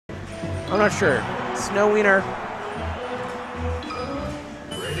I'm not sure. Snow Wiener.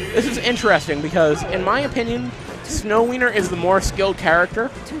 This is interesting because, in my opinion, Snow Wiener is the more skilled character.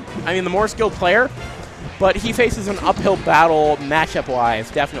 I mean, the more skilled player. But he faces an uphill battle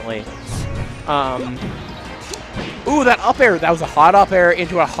matchup-wise, definitely. Ooh, that up air. That was a hot up air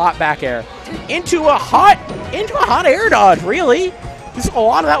into a hot back air. Into a hot air dodge, really? A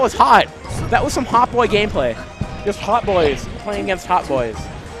lot of that was hot. That was some Hot Boy gameplay. Just Hot Boys playing against Hot Boys.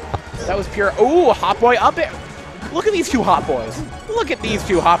 That was pure. Ooh, Hot Boy up air. Look at these two Hot Boys. Look at these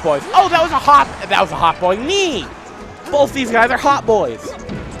two Hot Boys. Oh, that was a Hot Boy knee. Both these guys are Hot Boys.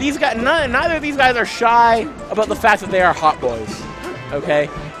 These guys, neither of these guys are shy about the fact that they are Hot Boys. Okay.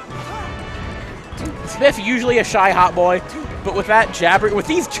 Spiff usually a shy Hot Boy, but with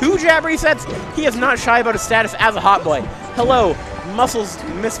these two jab resets, he is not shy about his status as a Hot Boy. Hello, Muscles,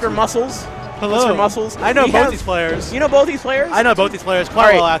 Mr. Muscles. Hello. Mr. Muscles. I know both these players. You know both these players? I know both these players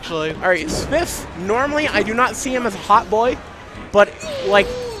quite well, actually. All right, Spiff, normally I do not see him as a Hot Boy, but like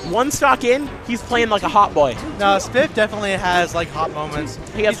one stock in, he's playing like a Hot Boy. No, Spiff definitely has like hot moments.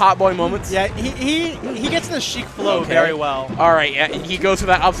 He has Hot Boy moments? Yeah, he gets the Sheik flow very well. All right, yeah, he goes for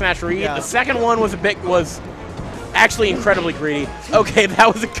that up smash read. Yeah. The second one was actually incredibly greedy. Okay,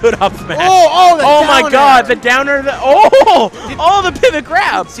 that was a good up smash. Oh my God, the downer. The pivot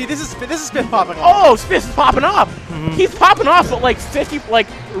grab. See, this is Spiff popping off. Oh, Spiff is popping off. He's popping off, but like 50, like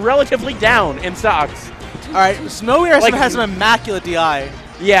relatively down in stocks. All right, Snow Wiener has some immaculate DI.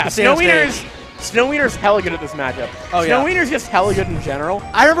 Yeah, Snow Wiener's hella good at this matchup. Oh, Snow Wiener's just hella good in general.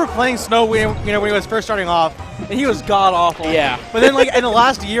 I remember playing Snow Wiener, when he was first starting off, and he was god awful. Yeah. But then, like in the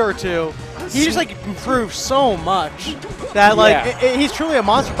last year or two, he just like improved so much that like he's truly a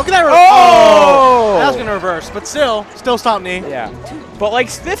monster. Look at that! Oh! That was gonna reverse, but still stop knee. Yeah. But like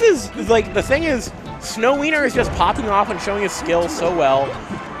Spiff is like the thing is, Snow Wiener is just popping off and showing his skill so well.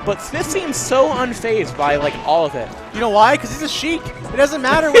 But Spiff seems so unfazed by like all of it. You know why? Because he's a Sheik. It doesn't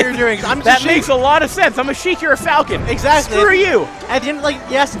matter what you're doing. I'm just that makes a lot of sense. I'm a Sheik, you're a Falcon. Exactly. Screw you. At the end, like,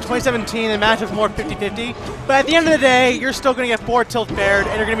 yes, in 2017, the match was more 50-50. But at the end of the day, you're still going to get 4 tilt paired,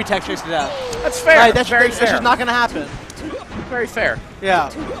 and you're going to be tech chased to death. That's fair. Right, that's very fair. That's just not going to happen. Very fair. Yeah.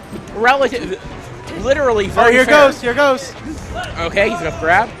 Literally very fair. Here goes. Okay, he's going to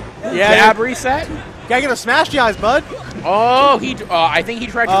grab. Yeah. Jab reset. Gotta get a smash DIs, bud. Oh, I think he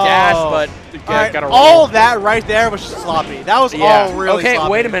tried to dash, but got a roll. All of that right there was just sloppy. That was all really sloppy. Okay,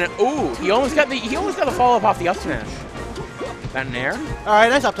 wait a minute. Ooh, he almost got the follow up off the up smash. That an air? All right,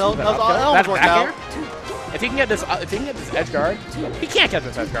 nice up tilt. That almost worked out. If he can get this, edge guard, he can't get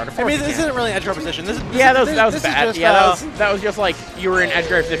this edge guard. I mean, this isn't really edge guard position. That was bad. That was just like you were in edge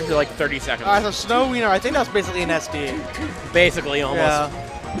guard position for like 30 seconds. All right, so Snow Wiener, I think that was basically an SD. Basically, almost. Yeah.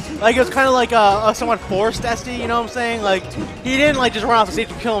 Like, it was kind of like a somewhat forced SD, you know what I'm saying? Like, he didn't, like, just run off the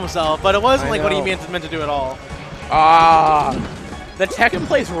stage and kill himself, but it wasn't, like, what he meant to do at all. The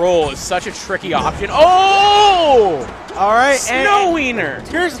Tekken-Place roll is such a tricky option. Oh! All right, Snow Wiener.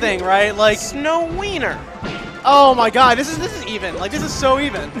 Here's the thing, right? Like, Snow Wiener. Oh, my God. This is even. Like, this is so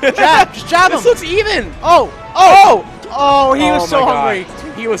even. Jab. Just jab him. This looks even. Oh, he was so hungry.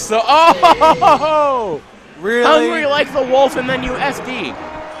 He was so... Oh! Really? Hungry like the wolf, and then you SD.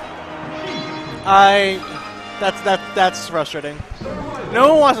 That's frustrating. No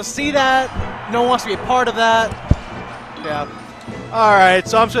one wants to see that. No one wants to be a part of that. Yeah. All right,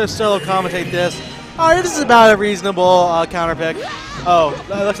 so I'm just going to solo commentate this. All right, this is about a reasonable counter pick. Oh, it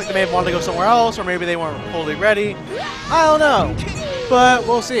looks like they may have wanted to go somewhere else, or maybe they weren't fully ready. I don't know, but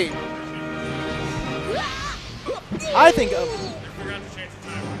we'll see. I think...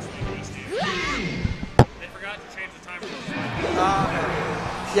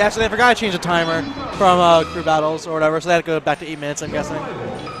 Yeah, so they forgot to change the timer from crew battles or whatever, so they had to go back to 8 minutes, I'm guessing.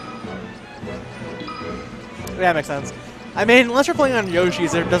 Yeah, makes sense. I mean, unless you're playing on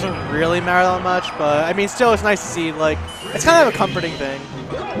Yoshi's, it doesn't really matter that much, but I mean, still, it's nice to see, like, it's kind of a comforting thing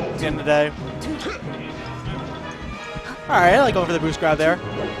at the end of the day. Alright, I like going for the boost grab there.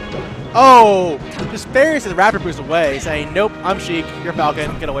 Oh! Just buries the rapid boost away, saying, nope, I'm Sheik, you're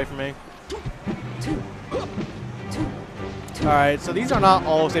Falcon, get away from me. Alright, so these are not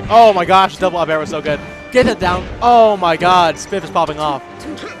all safe. Oh my gosh, double up air was so good. Get it down. Oh my god, Spiff is popping off.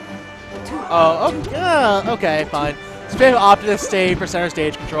 Oh, okay, fine. Spiff opted to stay for center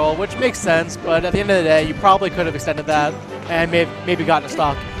stage control, which makes sense, but at the end of the day, you probably could have extended that and maybe gotten a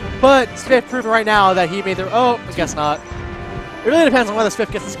stock. But Spiff proving right now that he made the... Oh, I guess not. It really depends on whether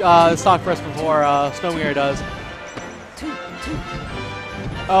Spiff gets the stock first before Snow Wiener does.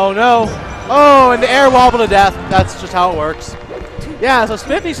 Oh no. Oh, and the air wobble to death. That's just how it works. Yeah, so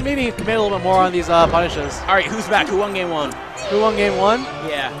Spiff needs to maybe commit a little bit more on these punishes. All right, who's back? Who won game 1? Who won game 1?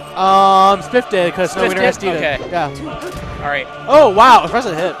 Yeah. Spiff did because no winner has Steven. Okay. Yeah. All right. Oh wow,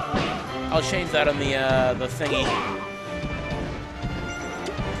 impressive hit. I'll change that on the thingy.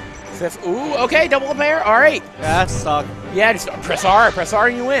 Spiff. Ooh. Okay. Double up air. All right. Yeah, that's stock. Yeah. Just press R. Press R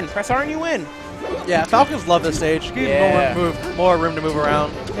and you win. Press R and you win. Yeah, Falcons love this stage. Give Yeah. more room to move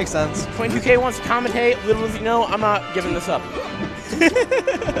around. Makes sense. 22K wants to commentate. Little does he know, I'm not giving this up.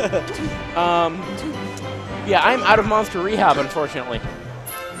 Yeah, I'm out of monster rehab, unfortunately.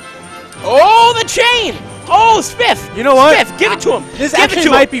 Oh, the chain! Oh, Spiff! You know what? Spiff, give it to him. This give actually it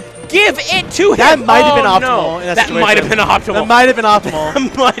to might him. be. Give it to him. That might have been optimal. No. In that might have been optimal. That might have been optimal.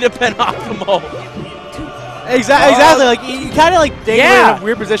 That might have been optimal. Exactly. Like you kind of like dangle in a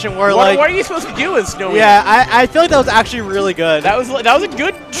weird position where what are you supposed to do with Snowy? Yeah, I feel like that was actually really good. That was a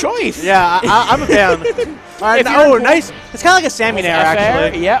good choice. Yeah, I'm a fan. All right. Oh, nice. It's kind of like a Sammy Nair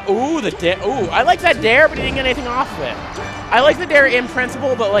actually. Yeah. Ooh, the dare. Ooh, I like that dare, but he didn't get anything off of it. I like the dare in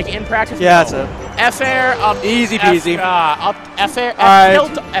principle, but like in practice. Yeah, no. that's it. F air up. Easy peasy. Up F air.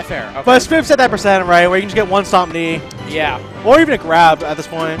 Tilt F air. Okay. But Spiff said that percent right, where you can just get one stomp knee. Yeah. Or even a grab at this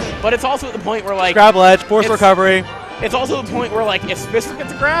point. But it's also at the point where like grab ledge, force recovery. It's also the point where like if Spiff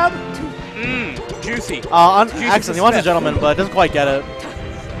gets a grab, juicy. Juicy excellent. He wants a gentleman, but doesn't quite get it.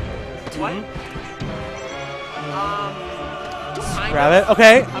 What? Grab it.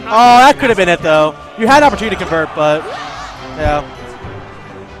 Okay. Oh, that could have been it though. You had an opportunity to convert, but yeah.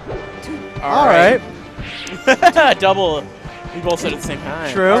 All right. Double. We both said it at the same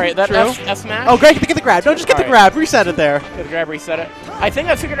time. True. All right, that true. F smash. Oh, great. Get the grab. No, just get the grab. Reset it there. Get the grab, reset it. I think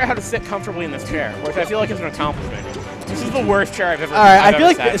I figured out how to sit comfortably in this chair, which I feel like is an accomplishment. This is the worst chair I've ever. All right, I feel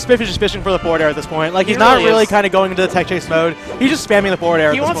like Spiff is just fishing for the forward air at this point. Like he's not really kind of going into the tech chase mode. He's just spamming the forward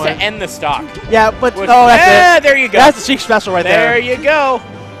air. He wants to end the stock. Yeah, but that's it. There you go. That's the Sheik special right there. There you go.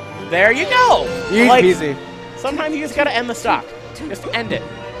 There you go. Easy peasy. Sometimes you just gotta end the stock. Just end it.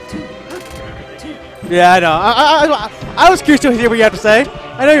 Yeah, I know. I was curious to hear what you have to say.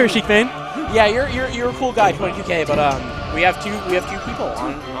 I know you're a Sheik fan. Yeah, you're a cool guy, 22K, but we have two people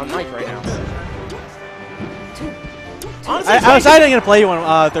on mic right now. Honestly, I was deciding to play you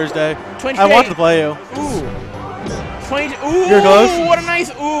on Thursday. 22K. I wanted to play you. Ooh. 20. Ooh. Here goes. What a nice.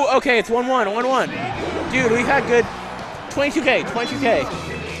 Ooh. Okay, it's 1-1. 1-1. Dude, we've had good. 22K. 22K.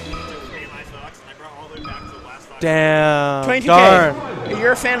 Damn. 22K. Darn.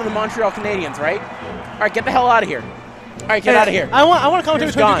 You're a fan of the Montreal Canadiens, right? All right, get the hell out of here. All right, get out of here. I want to commentate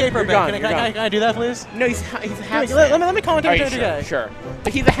with 22K for a bit. Gone. Can I do that, please? No, he's a Habs fan. Let me commentate with 22K. Sure.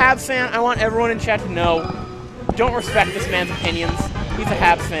 But he's a Habs fan. I want everyone in chat to know. Don't respect this man's opinions. He's a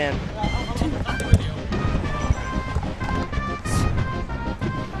Habs fan.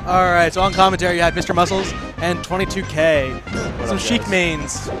 All right, so on commentary, you have Mr. Muscles and 22K. Some Sheik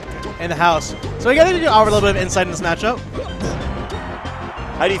mains in the house. So we got to offer a little bit of insight in this matchup.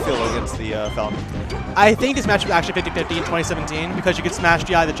 How do you feel against the Falcon? I think this matchup was actually 50-50 in 2017 because you could smash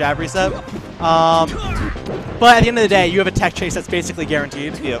GI the jab reset. But at the end of the day, you have a tech chase that's basically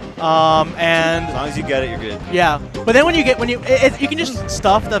guaranteed. Yep. And as long as you get it, you're good. Yeah. But then you can just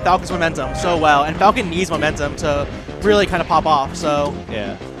stuff the Falcon's momentum so well, and Falcon needs momentum to really kind of pop off. So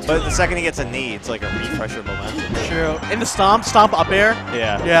yeah. But the second he gets a knee, it's like a refresh of momentum. True. In the stomp up air.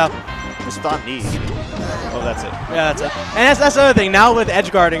 Yeah. Yeah. Just stomp knee. Oh, that's it. Yeah, that's it. And that's the other thing. Now with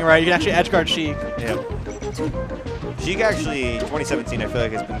edge guarding, right, you can actually edge guard Sheik. Yeah. Sheik actually, 2017, I feel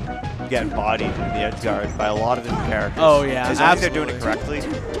like has been getting bodied in the edge guard by a lot of different characters. Oh, yeah. As long as they're doing it correctly.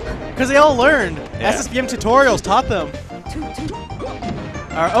 Because they all learned. Yeah. SSBM tutorials taught them.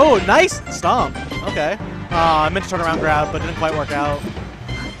 Oh, nice stomp. Okay. I meant to turn around grab, but didn't quite work out.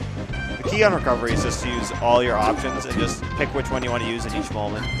 The key on recovery is just to use all your options and just pick which one you want to use in each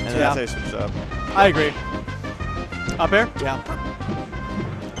moment. And then that's how you switch up. I agree. Up air? Yeah.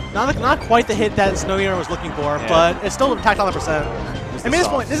 Not quite the hit that Snow Wiener was looking for, but it's still tacked on the percent. I mean,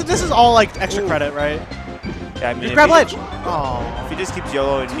 this is all like extra credit, right? Yeah, I mean, just grab ledge. Oh. If he just keeps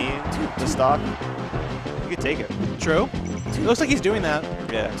YOLO and knee the stock, you can take it. True. It looks like he's doing that.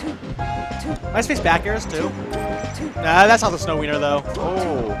 Yeah. Nice face back airs too. Nah, that's not the Snow Wiener though.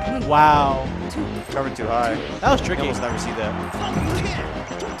 Oh. Wow. Covered too high. That was tricky. You almost never see that.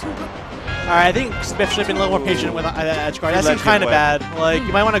 Alright, I think Spiff should have been a little more patient with edge guard. That seems kind of bad. Like,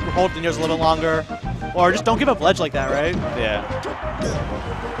 you might want to hold the nose a little bit longer. Or just don't give up ledge like that, right? Yeah.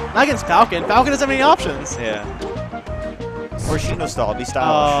 Not against Falcon. Falcon doesn't have any options. Yeah. Or Shino stall. Be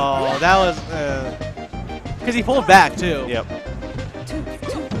stylish. Oh, that was... Because he pulled back, too. Yep.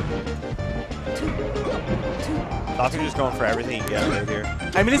 Falcon's just going for everything he can right here.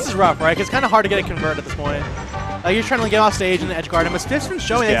 I mean, this is rough, right? Because it's kind of hard to get it converted at this point. Like, you're trying to get off stage and edge guard him, but Spiff's been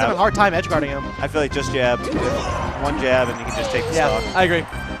showing that he's having a hard time edge guarding him. I feel like just jab. one jab, and you can just take the Yeah, stock. I agree.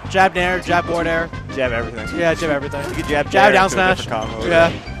 Jab nair, jab board air. Jab everything. Yeah, jab everything. You can jab down into a smash. different combo.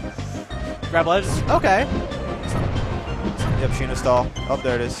 Yeah. Grab ledge. Okay. Yep, Sheena stall. Oh,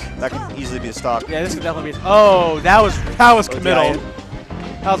 there it is. That could easily be a stock. Yeah, this could definitely be. Oh, that was committal. giant.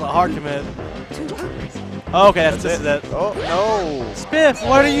 That was a hard commit. Okay, this is it. Oh, no. Spiff,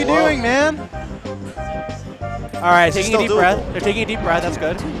 what are you Whoa. doing, man? All right, This is taking a deep still breath. doable. They're taking a deep breath. That's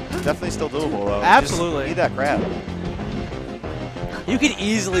good. Definitely still doable, though. Absolutely. Just need that grab. You could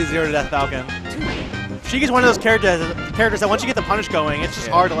easily 0-to-death Falcon. Sheik is one of those characters that once you get the punish going, it's just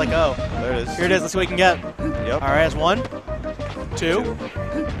hard to let go. There it is. Here it is. Let's see what we can get. Yep. All right, that's 1, 2.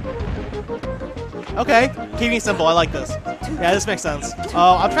 Okay, keeping it simple. I like this. Yeah, this makes sense.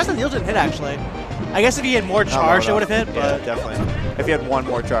 Oh, I'm surprised the Neil didn't hit, actually. I guess if he had more charge, it would have hit, Yeah, but... definitely. If you had one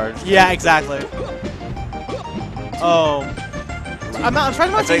more charge. Yeah, exactly. Oh. I'm trying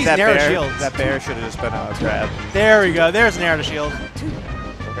to not see these narrow shields. That bear should have just been a grab. There we go. There's an arrow to shield.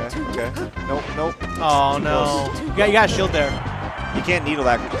 Okay. Nope, nope. Oh, no. You got a shield there. You can't needle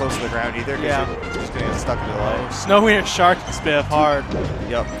that close to the ground either, because Yeah. you're just going to get stuck into the line. Snow Wiener Shark Spiff hard.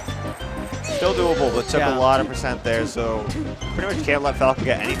 Yep. Still doable, but took Yeah. a lot of percent there, so pretty much can't let Falcon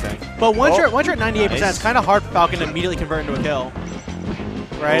get anything. But once Oh, you're at 98%, nice. it's kind of hard for Falcon to immediately convert into a kill.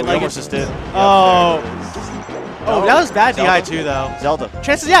 Right? Oh, Like almost just did. Yep, Oh. there it is. Oh, that was bad Zelda? DI too, though. Zelda.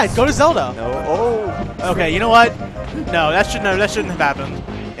 Chances, yeah, go to Zelda. No. Oh. Okay, you know what? No, that shouldn't have happened.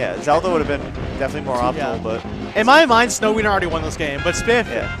 Yeah, Zelda would have been definitely more optimal, Yeah. but In my mind, Snow Wiener already won this game, but Spiff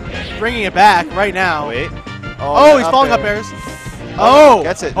yeah. bringing it back right now. Wait. Oh, he's falling up there. airs. Oh,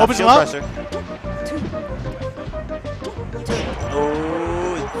 Gets it. opens him Shield up. pressure.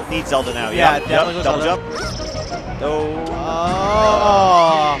 Oh, needs Zelda now. Yeah, Yep, definitely yep, goes double Zelda. jump. Oh.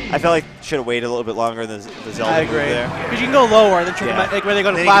 Oh, I felt like should have waited a little bit longer than the Zelda I move agree. there. Because you can go lower and then trick Yeah. them, like where they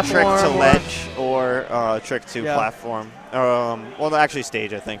go to Then you can platform. trick to or- ledge or trick to Yeah. platform. Well, no, actually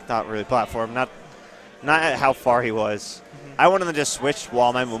stage, I think. Not really platform. Not at how far he was. I wanted to just switch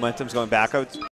while my momentum's going backwards.